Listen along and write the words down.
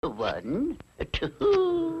1,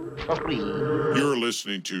 2, 3. You're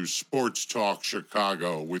listening to Sports Talk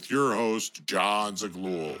Chicago with your host, John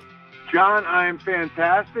Zaghloul. John, I am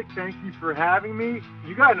fantastic. Thank you for having me.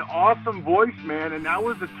 You got an awesome voice, man, and that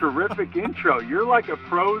was a terrific intro. You're like a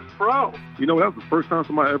pro's pro. You know, that was the first time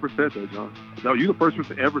somebody ever said that, John. No, you're the first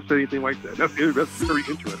person to ever say anything like that. That's very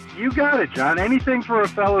interesting. You got it, John. Anything for a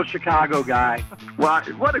fellow Chicago guy. Well,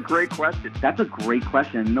 what a great question. That's a great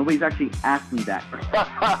question. Nobody's actually asked me that.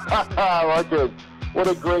 I like it. What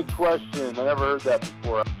a great question. I never heard that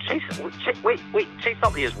before. Chase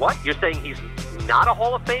Utley is what? You're saying he's not a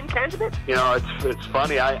Hall of Fame candidate? You know, it's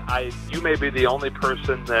funny. You may be the only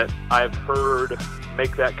person that I've heard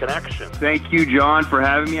make that connection. Thank you, John, for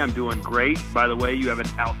having me. I'm doing great. By the way, you have an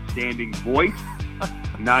outstanding voice.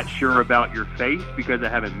 I'm not sure about your face because I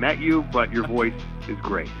haven't met you, but your voice is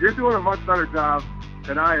great. You're doing a much better job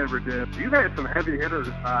than I ever did. You've had some heavy hitters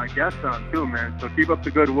guests on too, man. So keep up the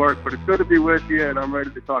good work. But it's good to be with you, and I'm ready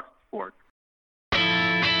to talk sports.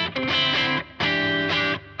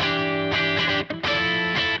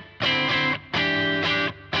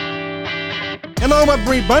 Hello,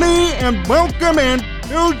 everybody, and welcome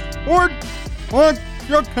to Sports Talk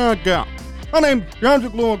Chicago. My name's John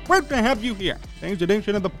Zaghloul. Great to have you here. Today's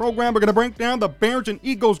edition of the program, we're going to break down the Bears and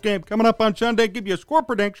Eagles game coming up on Sunday, give you a score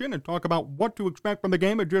prediction, and talk about what to expect from the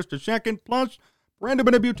game in just a second. Plus, random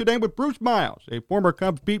interview today with Bruce Miles, a former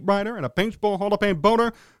Cubs beat writer and a Baseball Hall of Fame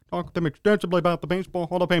voter. Talk with him extensively about the Baseball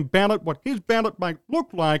Hall of Fame ballot, what his ballot might look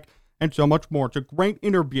like, and so much more. It's a great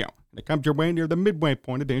interview, and it comes your way near the midway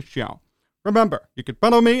point of this show. Remember, you can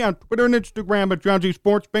follow me on Twitter and Instagram at John Z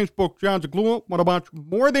Sports, Facebook, John Zaghloul. Want to watch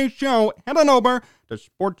more of this show? Head on over to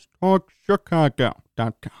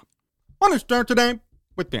sportstalkchicago.com. Want to start today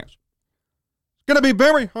with this. It's going to be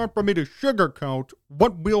very hard for me to sugarcoat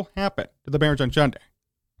what will happen to the Bears on Sunday.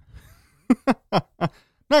 Not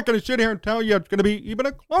going to sit here and tell you it's going to be even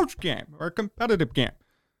a close game or a competitive game.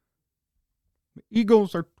 The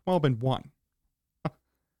Eagles are 12-1.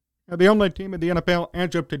 They're the only team in the NFL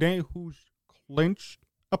as of today who's clinched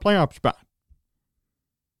a playoff spot.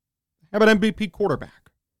 Have an MVP quarterback.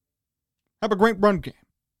 Have a great run game.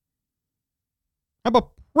 Have a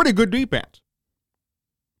pretty good defense.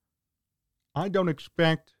 I don't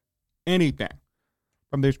expect anything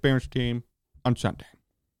from this Bears team on Sunday.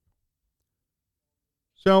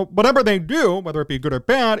 So whatever they do, whether it be good or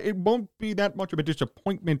bad, it won't be that much of a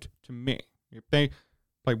disappointment to me. If they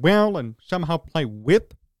play well and somehow play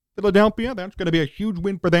with Philadelphia, that's going to be a huge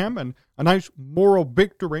win for them and a nice moral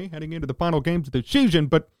victory heading into the final games of the season,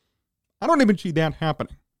 but I don't even see that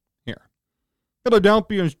happening here.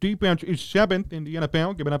 Philadelphia's defense is 7th in the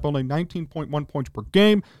NFL, giving up only 19.1 points per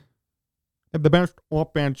game. They have the best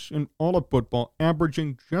offense in all of football,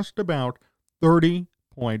 averaging just about 30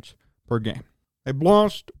 points per game. They've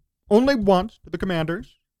lost only once to the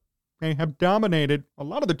Commanders. They have dominated a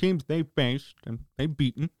lot of the teams they've faced and they've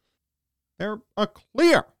beaten. They're a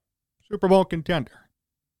clear Super Bowl contender.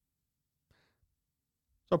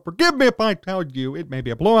 So forgive me if I tell you it may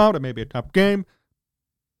be a blowout, it may be a tough game,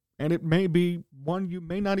 and it may be one you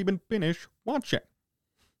may not even finish watching.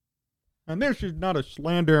 And this is not a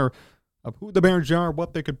slander of who the Bears are,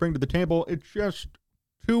 what they could bring to the table. It's just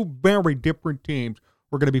two very different teams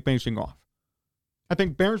we're going to be facing off. I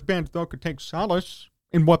think Bears fans, though, could take solace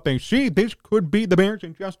in what they see. This could be the Bears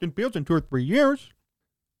and Justin Fields in 2 or 3 years.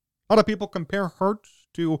 A lot of people compare Hurts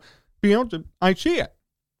to Fields, and I see it.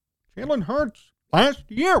 Jalen Hurts last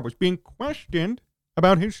year was being questioned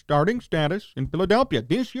about his starting status in Philadelphia.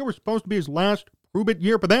 This year was supposed to be his last prove-it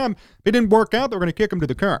year for them. If it didn't work out, they were going to kick him to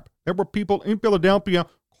the curb. There were people in Philadelphia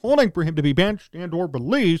calling for him to be benched and or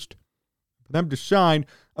released for them to sign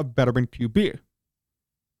a veteran QB.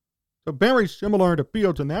 So very similar to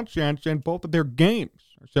Fields in that sense, and both of their games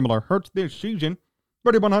are similar. Hurts this season,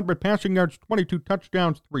 3,100 passing yards, 22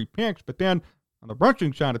 touchdowns, 3 picks. But then on the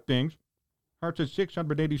rushing side of things, Hurts has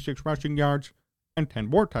 686 rushing yards and 10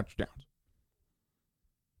 more touchdowns.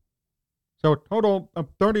 So a total of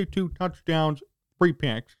 32 touchdowns, 3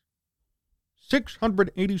 picks,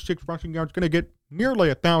 686 rushing yards, going to get nearly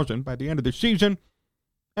 1,000 by the end of the season,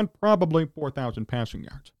 and probably 4,000 passing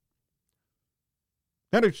yards.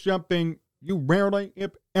 That is something you rarely,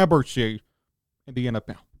 if ever, see in the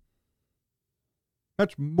NFL.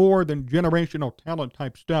 That's more than generational talent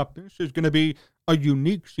type stuff. This is going to be a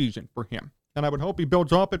unique season for him. And I would hope he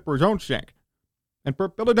builds off it for his own sake. And for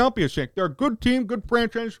Philadelphia's sake, they're a good team, good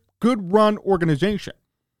franchise, good run organization.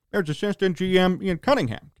 There's assistant GM Ian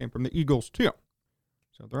Cunningham, came from the Eagles too.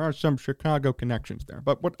 So there are some Chicago connections there.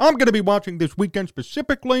 But what I'm going to be watching this weekend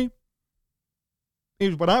specifically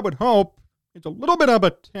is what I would hope is a little bit of a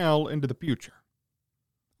tell into the future.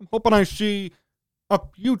 I'm hoping I see a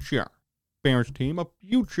future Bears team, a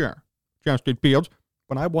future Justin Fields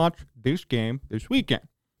when I watch this game this weekend.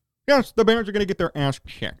 Yes, the Bears are going to get their ass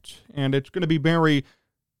kicked, and it's going to be very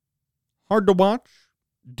hard to watch,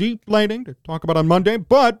 deflating to talk about on Monday,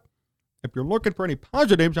 but if you're looking for any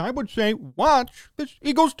positives, I would say watch this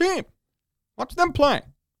Eagles team. Watch them play.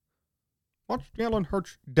 Watch Jalen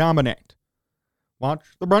Hurts dominate. Watch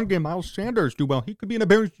the run game. Miles Sanders do well. He could be in a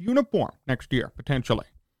Bears uniform next year, potentially.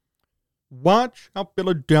 Watch how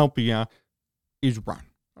Philadelphia is run.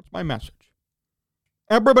 That's my message.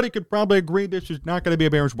 Everybody could probably agree this is not going to be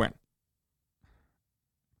a Bears win.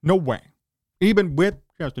 No way. Even with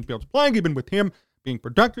Justin Fields playing, even with him being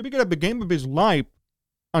productive, he could have the game of his life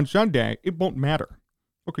on Sunday. It won't matter.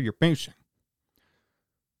 Look who you're facing.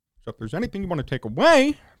 So if there's anything you want to take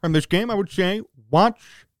away from this game, I would say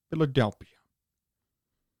watch Philadelphia.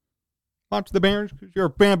 Watch the Bears because you're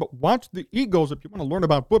a fan, but watch the Eagles if you want to learn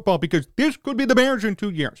about football, because this could be the Bears in 2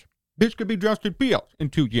 years. This could be Justin Fields in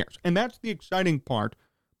 2 years. And that's the exciting part.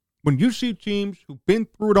 When you see teams who've been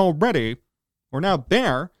through it already, or now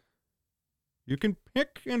there, you can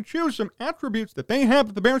pick and choose some attributes that they have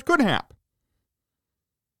that the Bears could have.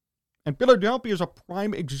 And Philadelphia is a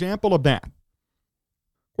prime example of that.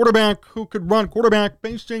 Quarterback who could run, quarterback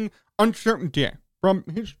facing uncertainty from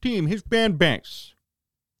his team, his fan base,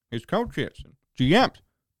 his coaches, and GMs.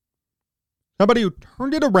 Somebody who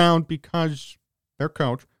turned it around because their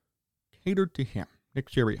coach catered to him, Nick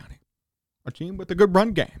Sirianni. A team with a good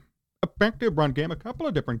run game, effective run game, a couple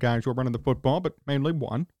of different guys who are running the football, but mainly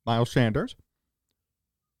one, Miles Sanders.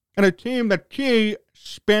 And a team that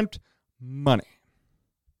spent money.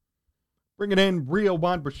 Bringing in real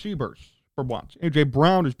wide receivers for once. A.J.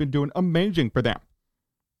 Brown has been doing amazing for them.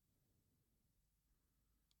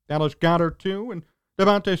 Dallas Goedert, too, and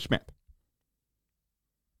Devontae Smith.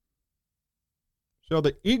 So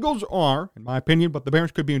the Eagles are, in my opinion, what the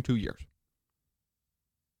Bears could be in 2 years.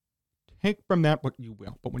 Take from that what you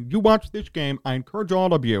will. But when you watch this game, I encourage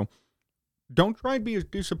all of you, don't try and be as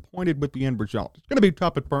disappointed with the end result. It's going to be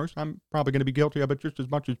tough at first. I'm probably going to be guilty of it just as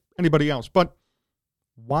much as anybody else. But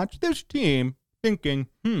watch this team thinking,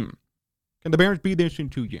 can the Bears be this in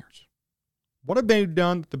 2 years? What have they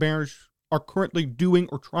done that the Bears are currently doing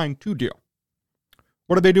or trying to do?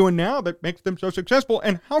 What are they doing now that makes them so successful?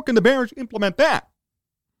 And how can the Bears implement that?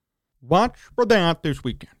 Watch for that this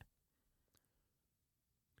weekend.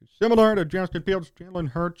 Similar to Justin Fields, Jalen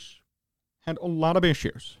Hurts had a lot of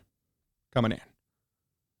issues coming in.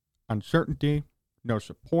 Uncertainty, no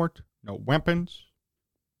support, no weapons,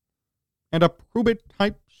 and a prove-it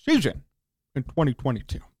type season in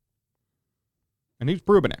 2022. And he's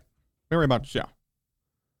proven it, very much so.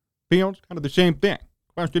 Fields, kind of the same thing.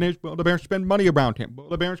 Question is, will the Bears spend money around him? Will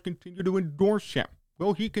the Bears continue to endorse him?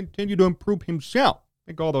 Will he continue to improve himself?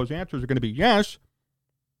 I think all those answers are going to be yes.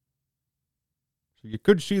 So you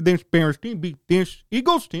could see this Bears team beat this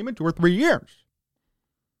Eagles team in 2 or 3 years.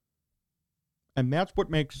 And that's what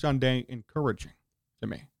makes Sunday encouraging to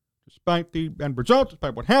me. Despite the end result,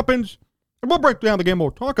 despite what happens, and we'll break down the game,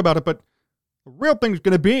 we'll talk about it, but the real thing is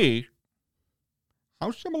going to be,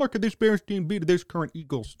 how similar could this Bears team be to this current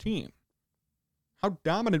Eagles team? How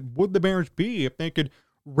dominant would the Bears be if they could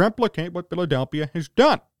replicate what Philadelphia has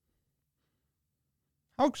done?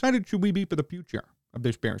 How excited should we be for the future of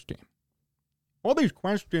this Bears team? All these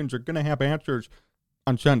questions are going to have answers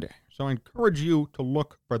on Sunday. So I encourage you to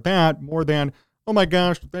look for that more than, oh my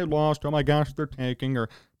gosh, they lost, oh my gosh, they're tanking, or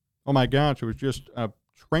oh my gosh, it was just a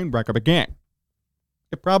train wreck of a game.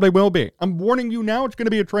 It probably will be. I'm warning you now, it's going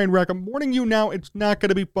to be a train wreck. I'm warning you now, it's not going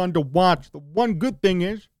to be fun to watch. The one good thing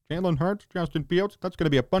is, Jalen Hurts, Justin Fields, that's going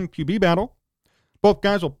to be a fun QB battle. Both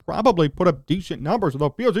guys will probably put up decent numbers, although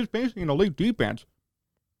Fields is facing an elite defense.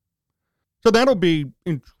 So that'll be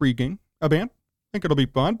intriguing a bit. I think it'll be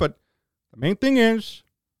fun, but the main thing is,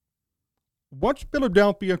 what's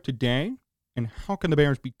Philadelphia today, and how can the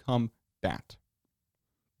Bears become that?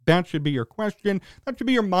 That should be your question. That should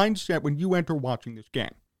be your mindset when you enter watching this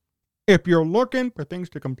game. If you're looking for things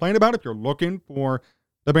to complain about, if you're looking for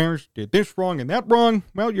the Bears did this wrong and that wrong,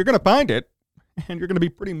 well, you're going to find it, and you're going to be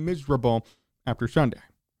pretty miserable after Sunday.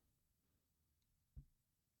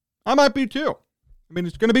 I might be too. I mean,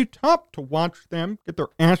 it's going to be tough to watch them get their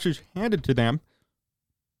asses handed to them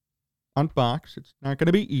on Fox. It's not going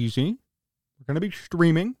to be easy. We're going to be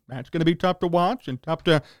streaming. That's going to be tough to watch and tough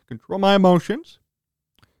to control my emotions.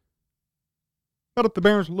 But if the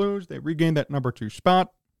Bears lose, they regain that number 2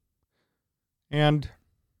 spot. And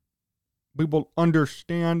we will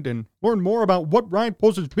understand and learn more about what Ryan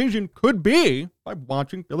Poles' vision could be by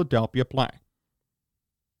watching Philadelphia play.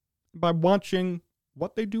 By watching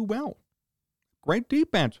what they do well. great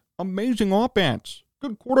defense, amazing offense,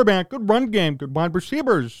 good quarterback, good run game, good wide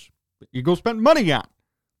receivers. The Eagles spent money on.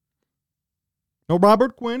 No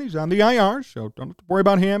Robert Quinn, he's on the IR, so don't have to worry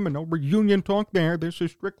about him, and no reunion talk there. This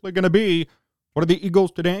is strictly going to be, what are the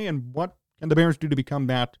Eagles today, and what can the Bears do to become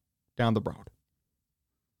that down the road?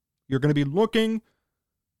 You're going to be looking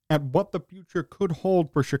at what the future could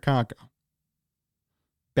hold for Chicago.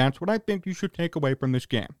 That's what I think you should take away from this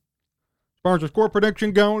game. As far as the score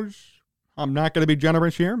prediction goes, I'm not going to be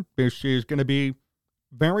generous here. This is going to be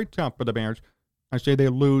very tough for the Bears. I say they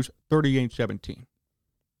lose 38-17.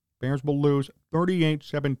 Bears will lose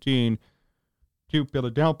 38-17 to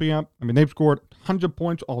Philadelphia. I mean, they've scored tons of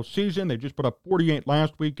points all season. They just put up 48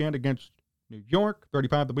 last weekend against New York,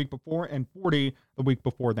 35 the week before, and 40 the week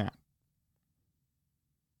before that.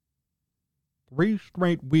 3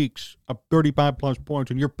 straight weeks of 35-plus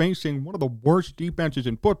points, and you're facing one of the worst defenses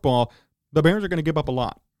in football. The Bears are going to give up a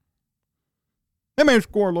lot. They may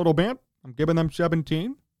score a little bit. I'm giving them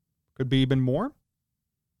 17. Could be even more.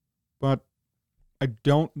 But I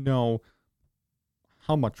don't know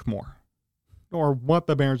how much more or what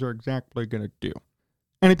the Bears are exactly going to do.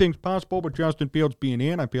 Anything's possible with Justin Fields being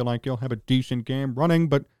in. I feel like he'll have a decent game running,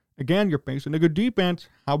 but again, you're facing a good defense.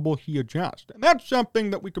 How will he adjust? And that's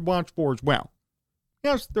something that we could watch for as well.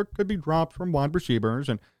 Yes, there could be drops from wide receivers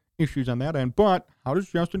and issues on that end, but how does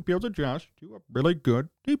Justin Fields adjust to a really good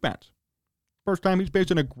defense? First time he's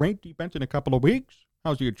facing a great defense in a couple of weeks.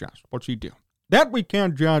 How's he adjust? What's he do? That we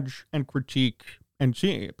can judge and critique and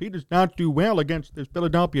see. If he does not do well against this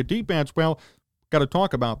Philadelphia defense, well, got to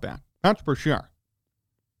talk about that. That's for sure.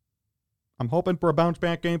 I'm hoping for a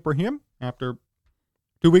bounce-back game for him after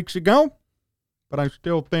 2 weeks ago, but I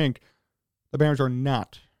still think the Bears are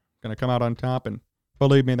not going to come out on top, and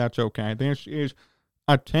believe me, that's okay. This is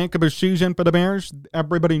a tank of a season for the Bears.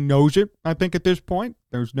 Everybody knows it, I think, at this point.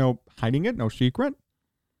 There's no hiding it, no secret.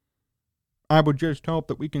 I would just hope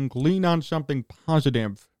that we can glean on something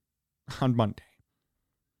positive on Monday.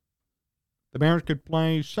 The Bears could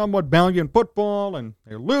play somewhat valiant football and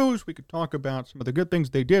they lose. We could talk about some of the good things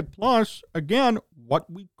they did. Plus, again,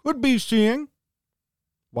 what we could be seeing,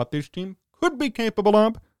 what this team could be capable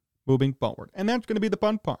of moving forward. And that's going to be the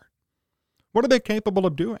fun part. What are they capable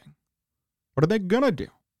of doing? What are they going to do?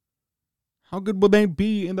 How good will they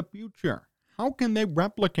be in the future? How can they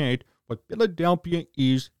replicate what Philadelphia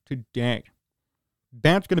is today?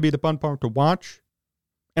 That's going to be the fun part to watch.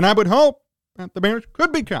 And I would hope that the Bears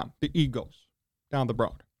could become the Eagles down the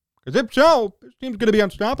road. Because if so, this team's going to be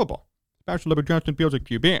unstoppable, especially with Justin Fields at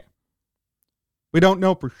QB. We don't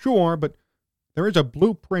know for sure, but there is a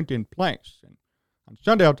blueprint in place. And on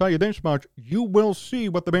Sunday, I'll tell you this much, you will see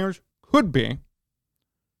what the Bears could be, as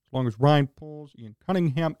long as Ryan Poles, Ian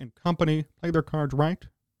Cunningham, and company play their cards right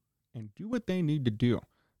and do what they need to do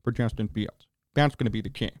for Justin Fields. That's going to be the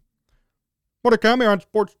key. More to come here on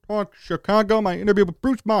Sports Talk Chicago. My interview with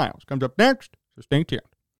Bruce Miles comes up next, so stay tuned.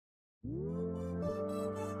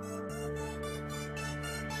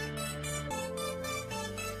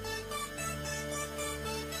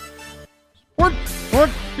 Sports Talk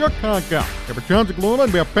Chicago. Kevin John Zaglula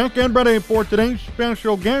and we are back and ready for today's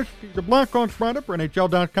special guest. He's a Blackhawks writer for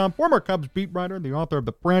NHL.com, former Cubs beat writer, and the author of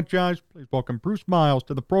The Franchise. Please welcome Bruce Miles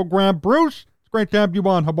to the program. Bruce, it's great to have you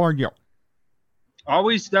on. How are you?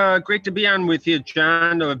 Always great to be on with you,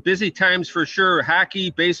 John. Busy times for sure.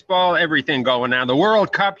 Hockey, baseball, everything going on. The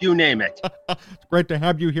World Cup, you name it. It's great to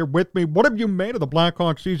have you here with me. What have you made of the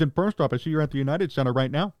Blackhawks season? First off, I see you're at the United Center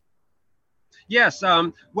right now. Yes.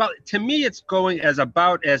 Well, to me, it's going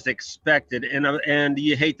about as expected. And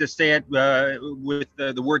you hate to say it with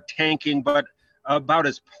the word tanking, but about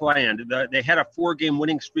as planned. They had a 4-game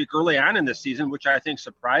winning streak early on in the season, which I think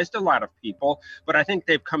surprised a lot of people. But I think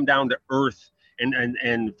they've come down to earth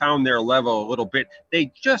and found their level a little bit.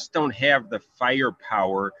 They just don't have the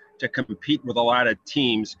firepower to compete with a lot of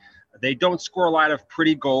teams. They don't score a lot of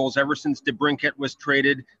pretty goals. Ever since DeBrincat was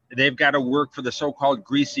traded, they've got to work for the so-called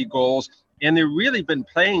greasy goals. And they've really been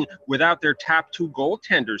playing without their top 2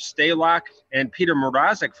 goaltenders, Stalock and Peter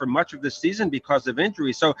Mrazek, for much of the season because of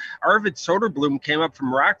injury. So Arvid Soderblom came up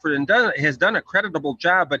from Rockford and has done a creditable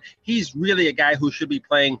job, but he's really a guy who should be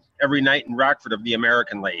playing every night in Rockford of the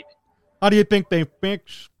American League. How do you think they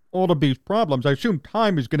fix all of these problems? I assume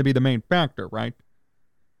time is going to be the main factor, right?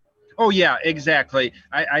 Oh, yeah, exactly.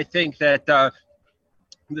 I think that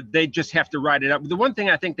they just have to ride it up. The one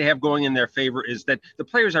thing I think they have going in their favor is that the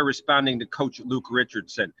players are responding to Coach Luke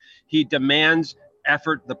Richardson. He demands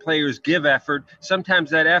effort. The players give effort. Sometimes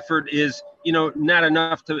that effort is, not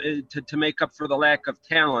enough to make up for the lack of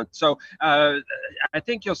talent. So I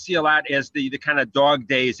think you'll see a lot as the kind of dog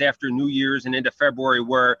days after New Year's and into February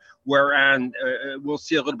where we'll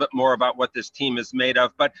see a little bit more about what this team is made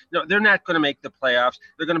of. But no, they're not going to make the playoffs.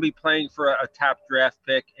 They're going to be playing for a top draft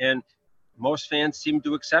pick, and most fans seem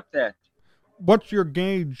to accept that. What's your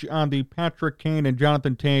gauge on the Patrick Kane and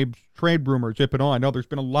Jonathan Taves trade rumors, if at all? I know there's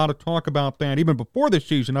been a lot of talk about that even before the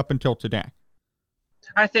season up until today.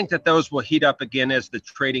 I think that those will heat up again as the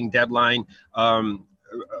trading deadline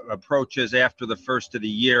approaches after the first of the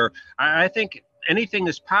year. I think anything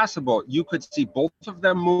is possible. You could see both of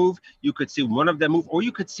them move. You could see one of them move, or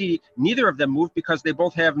you could see neither of them move because they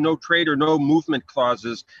both have no trade or no movement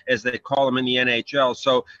clauses, as they call them in the NHL.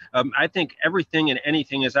 So I think everything and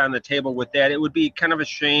anything is on the table with that. It would be kind of a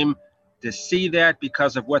shame to see that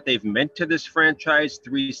because of what they've meant to this franchise,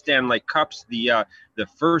 3 Stanley Cups, the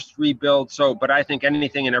first rebuild. So, but I think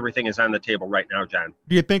anything and everything is on the table right now, John.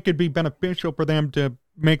 Do you think it'd be beneficial for them to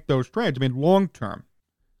make those trades? I mean, long term.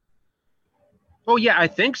 Oh, yeah, I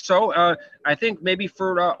think so. I think maybe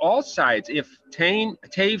for all sides, if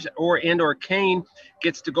Taves or Kane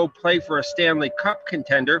gets to go play for a Stanley Cup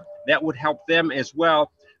contender, that would help them as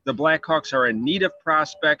well. The Blackhawks are in need of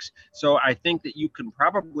prospects, so I think that you can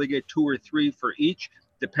probably get 2 or 3 for each,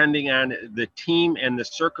 depending on the team and the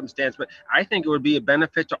circumstance. But I think it would be a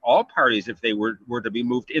benefit to all parties if they were to be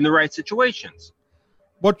moved in the right situations.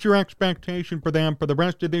 What's your expectation for them for the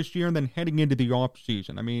rest of this year and then heading into the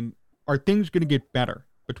offseason? I mean, are things going to get better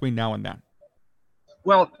between now and then?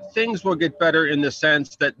 Well, things will get better in the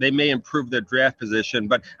sense that they may improve their draft position,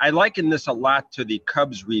 but I liken this a lot to the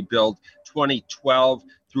Cubs rebuild 2012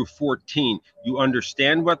 through 14. You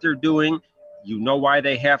understand what they're doing. You know why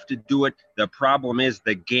they have to do it. The problem is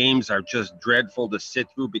the games are just dreadful to sit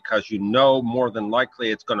through because more than likely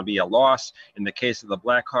it's going to be a loss. In the case of the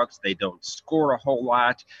Blackhawks, they don't score a whole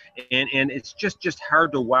lot. And it's just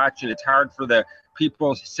hard to watch, and it's hard for the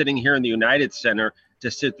people sitting here in the United Center to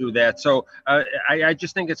sit through that. So I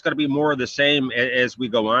just think it's going to be more of the same as we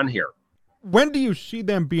go on here. When do you see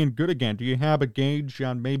them being good again? Do you have a gauge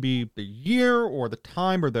on maybe the year or the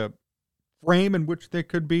time or the frame in which they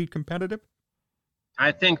could be competitive?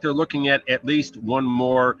 I think they're looking at least one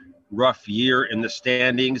more rough year in the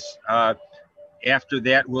standings. After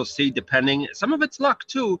that, we'll see, depending. Some of it's luck,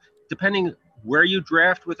 too, depending where you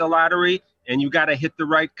draft with the lottery, and you got to hit the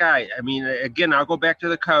right guy. I mean, again, I'll go back to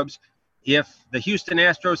the Cubs. If the Houston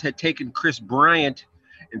Astros had taken Chris Bryant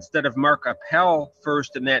instead of Mark Appel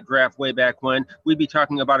first in that draft way back when, we'd be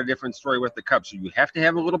talking about a different story with the Cubs. So you have to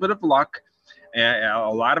have a little bit of luck. A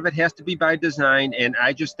lot of it has to be by design, and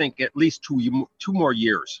I just think at least two more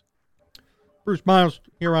years. Bruce Miles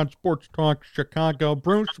here on Sports Talk Chicago.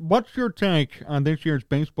 Bruce, what's your take on this year's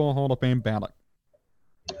Baseball Hall of Fame ballot?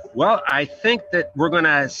 Well, I think that we're going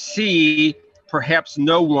to see perhaps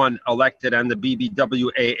no one elected on the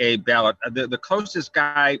BBWAA ballot. The closest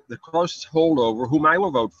guy, the closest holdover, whom I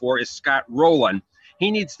will vote for, is Scott Rowland.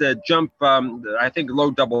 He needs to jump, I think, low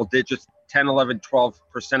double digits, 10, 11, 12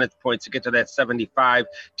 percentage points to get to that 75.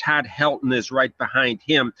 Todd Helton is right behind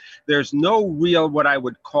him. There's no real what I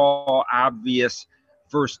would call obvious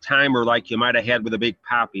first-timer like you might have had with a Big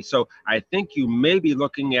Papi. So I think you may be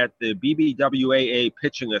looking at the BBWAA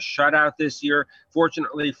pitching a shutout this year.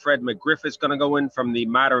 Fortunately, Fred McGriff is going to go in from the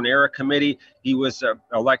Modern Era Committee. He was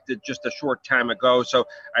elected just a short time ago. So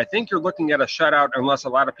I think you're looking at a shutout unless a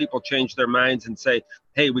lot of people change their minds and say,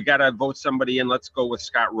 hey, we got to vote somebody in. Let's go with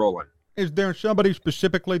Scott Rowland. Is there somebody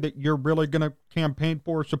specifically that you're really going to campaign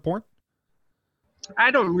for or support?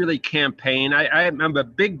 I don't really campaign. I'm a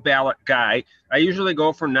big ballot guy. I usually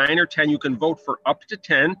go for 9 or 10. You can vote for up to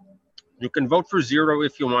 10. You can vote for 0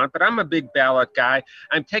 if you want, but I'm a big ballot guy.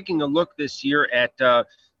 I'm taking a look this year at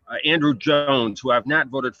Andrew Jones, who I've not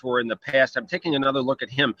voted for in the past. I'm taking another look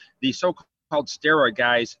at him. The so-called steroid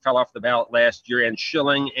guys fell off the ballot last year, and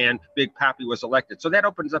Schilling and Big Papi was elected. So that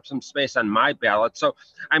opens up some space on my ballot. So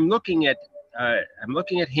I'm looking at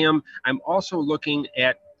him. I'm also looking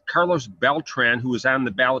at Carlos Beltran, who was on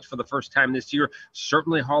the ballot for the first time this year,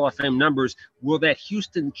 certainly Hall of Fame numbers. Will that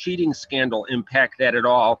Houston cheating scandal impact that at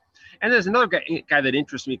all? And there's another guy that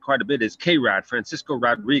interests me quite a bit is K-Rod, Francisco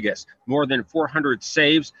Rodriguez, more than 400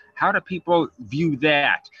 saves. How do people view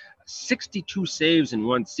that? 62 saves in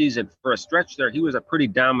one season. For a stretch there, he was a pretty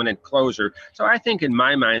dominant closer. So I think in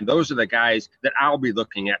my mind, those are the guys that I'll be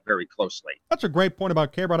looking at very closely. That's a great point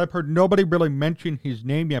about K-Rod. I've heard nobody really mention his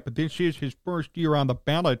name yet, but this is his first year on the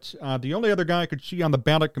ballot. The only other guy I could see on the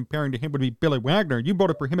ballot comparing to him would be Billy Wagner. You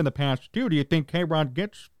voted for him in the past, too. Do you think K-Rod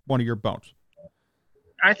gets one of your votes?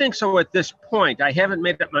 I think so at this point. I haven't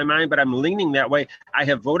made up my mind, but I'm leaning that way. I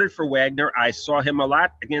have voted for Wagner. I saw him a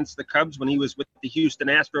lot against the Cubs when he was with the Houston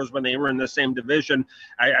Astros when they were in the same division.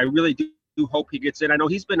 I really do hope he gets in. I know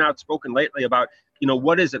he's been outspoken lately about,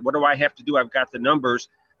 what is it? What do I have to do? I've got the numbers.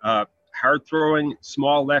 Hard throwing,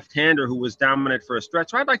 small left-hander who was dominant for a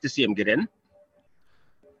stretch. So I'd like to see him get in.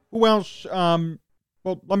 Who else?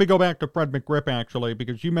 Well, let me go back to Fred McGriff, actually,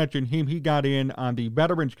 because you mentioned him. He got in on the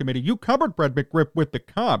Veterans Committee. You covered Fred McGriff with the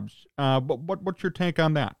Cubs. What's your take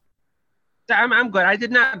on that? I'm good. I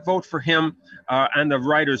did not vote for him on the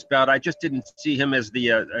writer's ballot. I just didn't see him as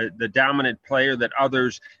the dominant player that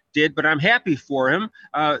others did, but I'm happy for him.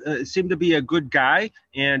 Seemed to be a good guy,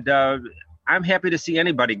 and I'm happy to see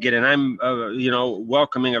anybody get in. I'm,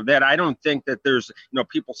 welcoming of that. I don't think that there's,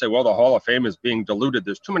 people say, well, the Hall of Fame is being diluted.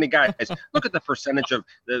 There's too many guys. Look at the percentage of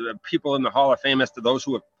the people in the Hall of Fame as to those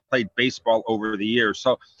who have played baseball over the years.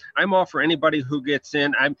 So I'm all for anybody who gets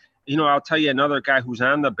in. I'll tell you another guy who's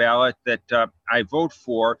on the ballot that I vote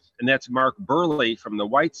for, and that's Mark Burley from the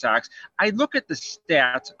White Sox. I look at the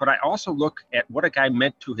stats, but I also look at what a guy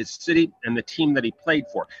meant to his city and the team that he played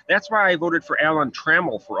for. That's why I voted for Alan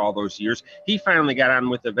Trammell for all those years. He finally got on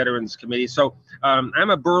with the Veterans Committee. So I'm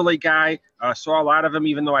a Burley guy. Saw a lot of him,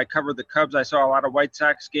 even though I covered the Cubs. I saw a lot of White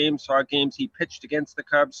Sox games, saw games he pitched against the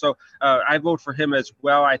Cubs. So I vote for him as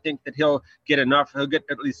well. I think that he'll get enough. He'll get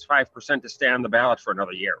at least 5% to stay on the ballot for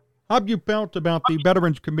another year. How have you felt about the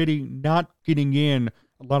Veterans Committee not getting in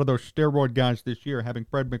a lot of those steroid guys this year, having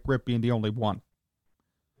Fred McGriff being the only one?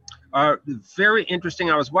 Very interesting.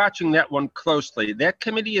 I was watching that one closely. That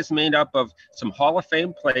committee is made up of some Hall of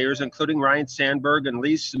Fame players, including Ryan Sandberg and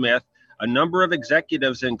Lee Smith, a number of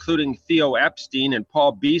executives, including Theo Epstein and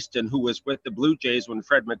Paul Beeston, who was with the Blue Jays when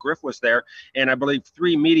Fred McGriff was there, and I believe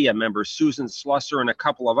 3 media members, Susan Slusser and a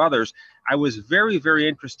couple of others. I was very, very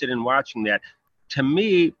interested in watching that. To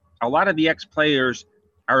me, a lot of the ex-players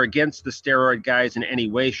are against the steroid guys in any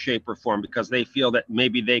way, shape, or form because they feel that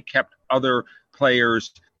maybe they kept other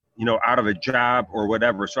players, out of a job or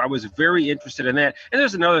whatever. So I was very interested in that. And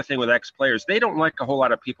there's another thing with ex-players. They don't like a whole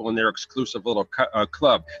lot of people in their exclusive little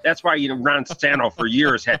club. That's why, Ron Santo for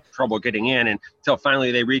years had trouble getting in until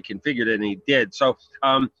finally they reconfigured it and he did. So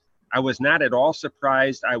I was not at all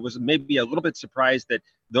surprised. I was maybe a little bit surprised that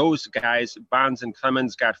those guys, Bonds and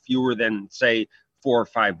Clemens, got fewer than, say, 4 or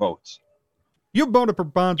 5 votes. You've voted for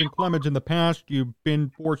Bonds and Clemens in the past. You've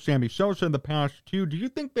been for Sammy Sosa in the past, too. Do you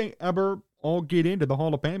think they ever all get into the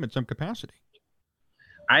Hall of Fame in some capacity?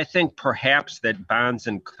 I think perhaps that Bonds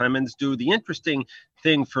and Clemens do. The interesting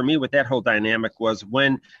thing for me with that whole dynamic was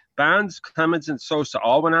when Bonds, Clemens, and Sosa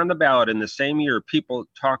all went on the ballot in the same year, people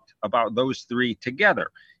talked about those 3 together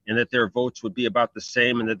and that their votes would be about the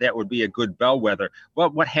same and that would be a good bellwether.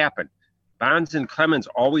 Well, what happened? Bonds and Clemens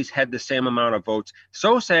always had the same amount of votes.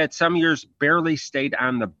 Sosa had some years barely stayed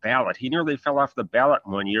on the ballot. He nearly fell off the ballot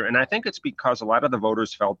one year. And I think it's because a lot of the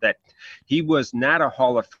voters felt that he was not a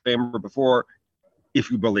Hall of Famer before, if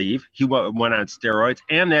you believe, he went on steroids,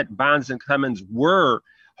 and that Bonds and Clemens were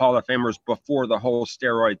Hall of Famers before the whole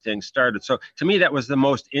steroid thing started. So to me, that was the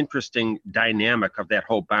most interesting dynamic of that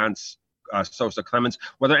whole Bonds Sosa Clemens.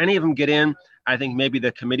 Whether any of them get in, I think maybe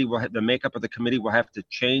the committee the makeup of the committee will have to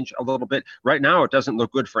change a little bit. Right now, it doesn't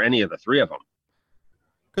look good for any of the 3 of them.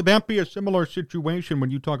 Could that be a similar situation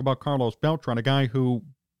when you talk about Carlos Beltran, a guy who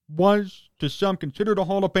was, to some, considered a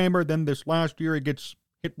Hall of Famer, then this last year he gets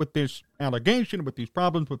hit with this allegation, with these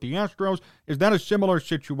problems with the Astros? Is that a similar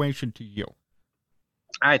situation to you?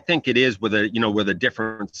 I think it is with a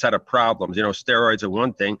different set of problems. Steroids are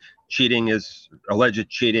one thing. Alleged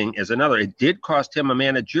cheating is another. It did cost him a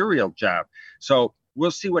managerial job. So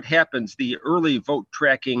we'll see what happens. The early vote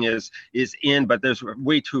tracking is in, but there's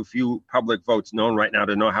way too few public votes known right now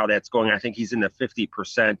to know how that's going. I think he's in the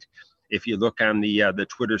 50%. If you look on the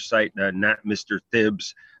Twitter site, not Mr.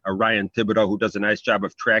 Thibs, Ryan Thibodeau, who does a nice job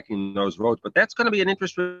of tracking those votes. But that's going to be an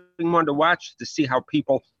interesting one to watch to see how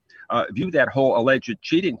people view that whole alleged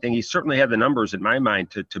cheating thing. He certainly had the numbers in my mind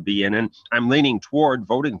to be in, and I'm leaning toward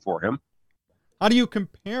voting for him. How do you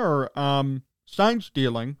compare sign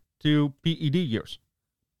stealing to PED use?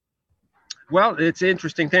 Well, it's an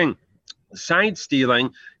interesting thing. Sign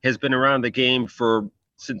stealing has been around the game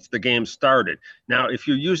since the game started. Now, if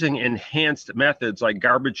you're using enhanced methods like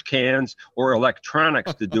garbage cans or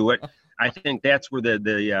electronics to do it, I think that's where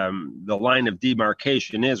the line of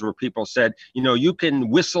demarcation is, where people said, you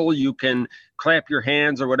can whistle, you can clap your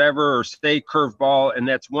hands or whatever, or say curveball, and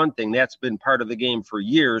that's one thing. That's been part of the game for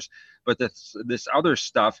years. But this other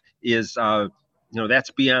stuff is,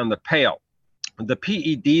 that's beyond the pale. The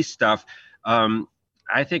PED stuff,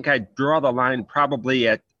 I think I draw the line probably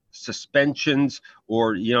at suspensions,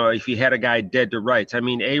 or, you know, if he had a guy dead to rights. I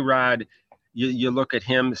mean, A-Rod, you look at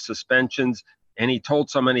him, suspensions, and he told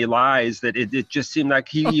so many lies that it just seemed like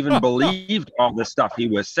he even believed all the stuff he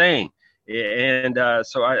was saying. And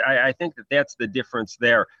so I think that's the difference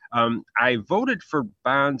there. I voted for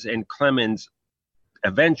Bonds and Clemens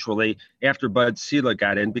eventually after Bud Selig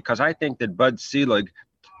got in, because I think that Bud Selig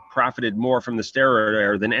profited more from the steroid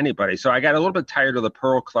era than anybody. So I got a little bit tired of the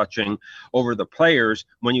pearl clutching over the players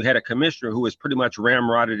when you had a commissioner who was pretty much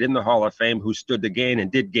ramrodded in the Hall of Fame, who stood to gain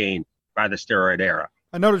and did gain by the steroid era.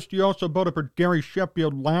 I noticed you also voted for Gary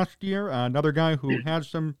Sheffield last year, another guy who has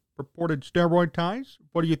some purported steroid ties.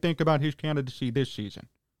 What do you think about his candidacy this season?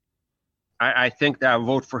 I think that I'll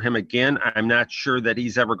vote for him again. I'm not sure that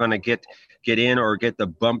he's ever going to get in or get the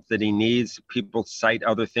bump that he needs. People cite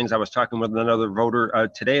other things. I was talking with another voter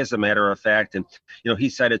today, as a matter of fact, and he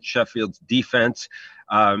cited Sheffield's defense.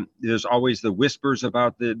 There's always the whispers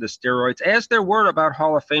about the steroids, as there were about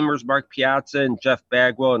Hall of Famers Mark Piazza and Jeff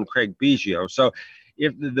Bagwell and Craig Biggio. So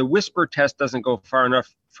if the whisper test doesn't go far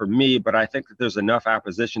enough for me, but I think that there's enough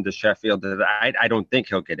opposition to Sheffield that I don't think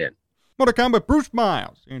he'll get in. More to come with Bruce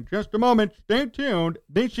Miles in just a moment. Stay tuned.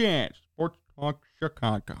 This is Sports Talk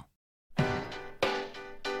Chicago.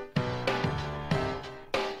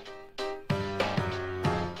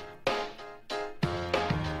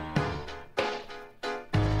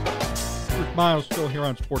 Bruce Miles still here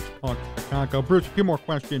on Sports Talk Chicago. Bruce, a few more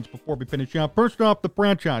questions before we finish up. First off, the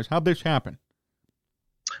franchise. How'd this happen?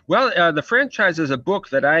 Well, the franchise is a book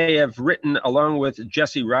that I have written along with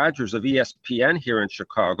Jesse Rogers of ESPN here in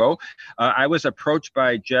Chicago. I was approached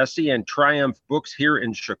by Jesse and Triumph Books here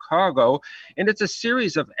in Chicago, and it's a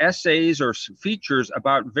series of essays or features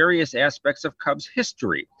about various aspects of Cubs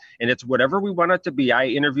history. And it's whatever we want it to be. I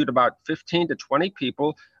interviewed about 15 to 20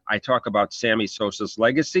 people. I talk about Sammy Sosa's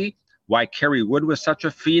legacy, why Kerry Wood was such a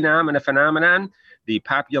phenom and a phenomenon, the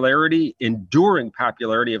enduring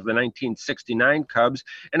popularity of the 1969 Cubs.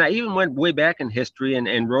 And I even went way back in history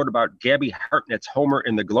and wrote about Gabby Hartnett's homer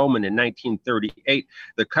in the Gloman in 1938.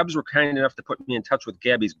 The Cubs were kind enough to put me in touch with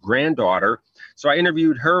Gabby's granddaughter. So I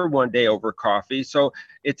interviewed her one day over coffee. So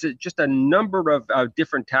it's just a number of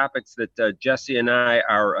different topics that Jesse and I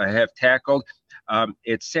have tackled.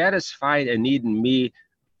 It satisfied a need in me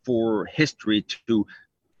for history to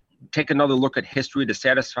take another look at history, to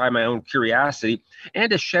satisfy my own curiosity,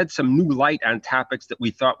 and to shed some new light on topics that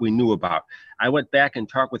we thought we knew about. I went back and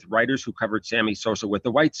talked with writers who covered Sammy Sosa with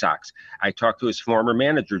the White Sox. I talked to his former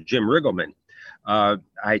manager, Jim Riggleman.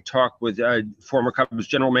 I talked with former Cubs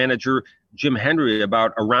general manager Jim Hendry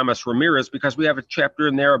about Aramis Ramirez, because we have a chapter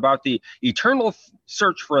in there about the eternal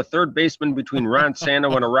search for a third baseman between Ron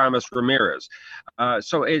Santo and Aramis Ramirez.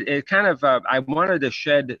 So it kind of, I wanted to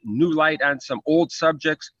shed new light on some old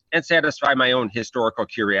subjects and satisfy my own historical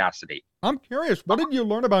curiosity. I'm curious, what did you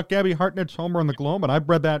learn about Gabby Hartnett's homer in the Globe? And I've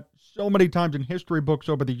read that so many times in history books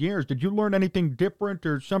over the years. Did you learn anything different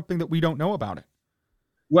or something that we don't know about it?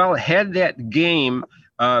 Well, had that game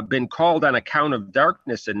been called on account of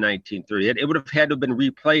darkness in 1930, it would have had to have been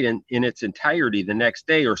replayed in its entirety the next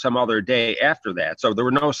day or some other day after that. So there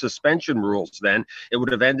were no suspension rules then. It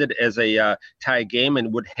would have ended as a tie game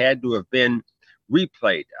and would had to have been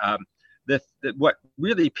replayed. What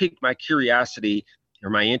really piqued my curiosity or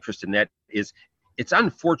my interest in that is it's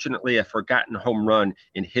unfortunately a forgotten home run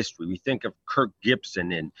in history. We think of Kirk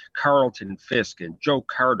Gibson and Carlton Fisk and Joe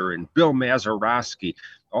Carter and Bill Mazeroski,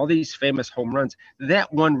 all these famous home runs.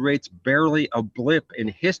 That one rates barely a blip in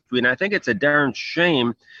history, and I think it's a darn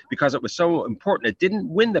shame because it was so important. It didn't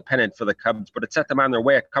win the pennant for the Cubs, but it set them on their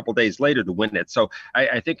way a couple days later to win it. So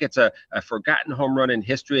I think it's a forgotten home run in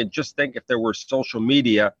history, and just think if there were social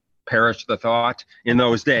media, perish the thought, in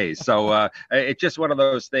those days. So it's just one of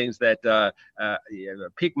those things that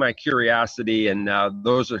piqued my curiosity, and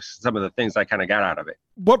those are some of the things I kind of got out of it.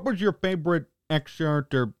 What was your favorite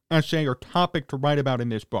excerpt or essay or topic to write about in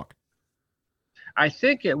this book? I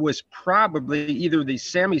think it was probably either the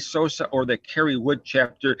Sammy Sosa or the Kerry Wood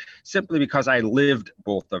chapter, simply because I lived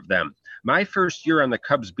both of them. My first year on the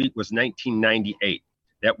Cubs beat was 1998.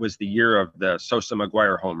 That was the year of the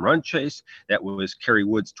Sosa-McGuire home run chase. That was Kerry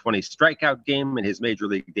Wood's 20 strikeout game in his major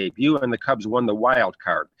league debut, and the Cubs won the wild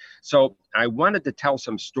card. So I wanted to tell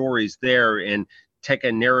some stories there and take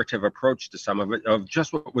a narrative approach to some of it, of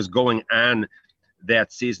just what was going on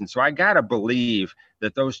that season. So I got to believe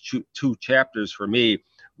that those two chapters for me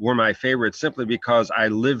were my favorites, simply because I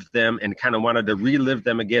lived them and kind of wanted to relive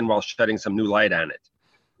them again while shedding some new light on it.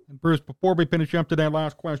 And Bruce, before we finish up today,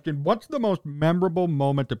 last question. What's the most memorable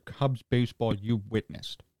moment of Cubs baseball you've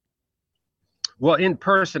witnessed? Well, in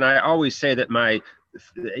person, I always say that my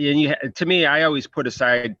to me, I always put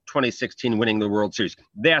aside 2016 winning the World Series.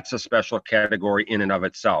 That's a special category in and of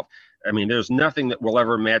itself. I mean, there's nothing that will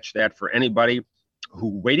ever match that for anybody who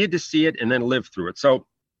waited to see it and then lived through it. So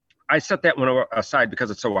I set that one aside because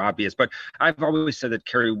it's so obvious, but I've always said that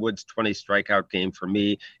Kerry Wood's 20 strikeout game for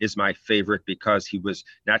me is my favorite because he was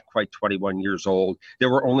not quite 21 years old. There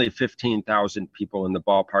were only 15,000 people in the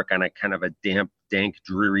ballpark on a kind of a damp, dank,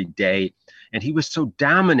 dreary day. And he was so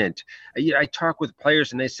dominant. I talk with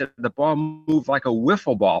players and they said the ball moved like a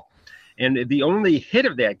wiffle ball. And the only hit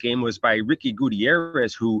of that game was by Ricky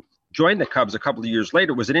Gutierrez, who joined the Cubs a couple of years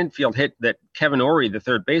later. It was an infield hit that Kevin Ory, the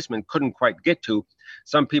third baseman, couldn't quite get to.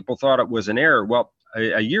 Some people thought it was an error. Well,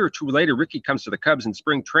 a year or two later, Ricky comes to the Cubs in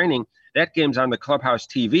spring training. That game's on the clubhouse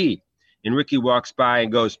TV. And Ricky walks by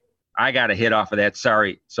and goes, I got a hit off of that.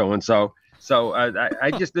 Sorry, so-and-so. So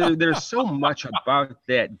I just, there's so much about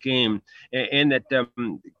that game, and that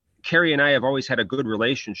Kerry and I have always had a good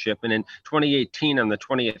relationship. And in 2018, on the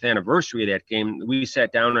 20th anniversary of that game, we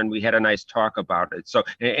sat down and we had a nice talk about it. So,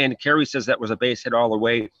 and Kerry says that was a base hit all the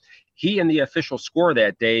way. He and the official score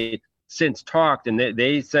that day since talked, and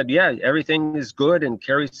they said, yeah, everything is good. And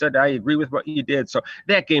Kerry said, I agree with what you did. So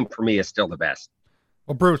that game for me is still the best.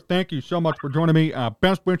 Well, Bruce, thank you so much for joining me.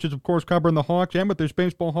 Best wishes, of course, covering the Hawks and with this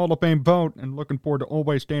Baseball Hall of Fame vote, and looking forward to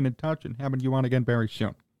always staying in touch and having you on again very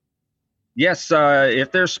soon. Yes,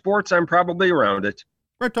 if there's sports, I'm probably around it.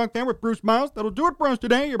 Great talk there with Bruce Miles. That'll do it for us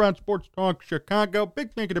today here on Sports Talk Chicago.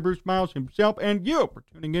 Big thank you to Bruce Miles himself and you for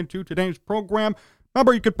tuning into today's program.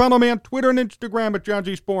 Remember, you can follow me on Twitter and Instagram at John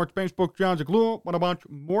G Sports, Facebook, John Zaghloul. Want to watch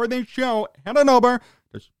more of this show? Head on over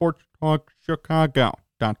to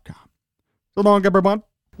sportstalkchicago.com. So long, everyone.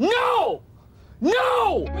 No!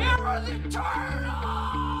 No! Where are the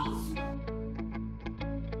turtles?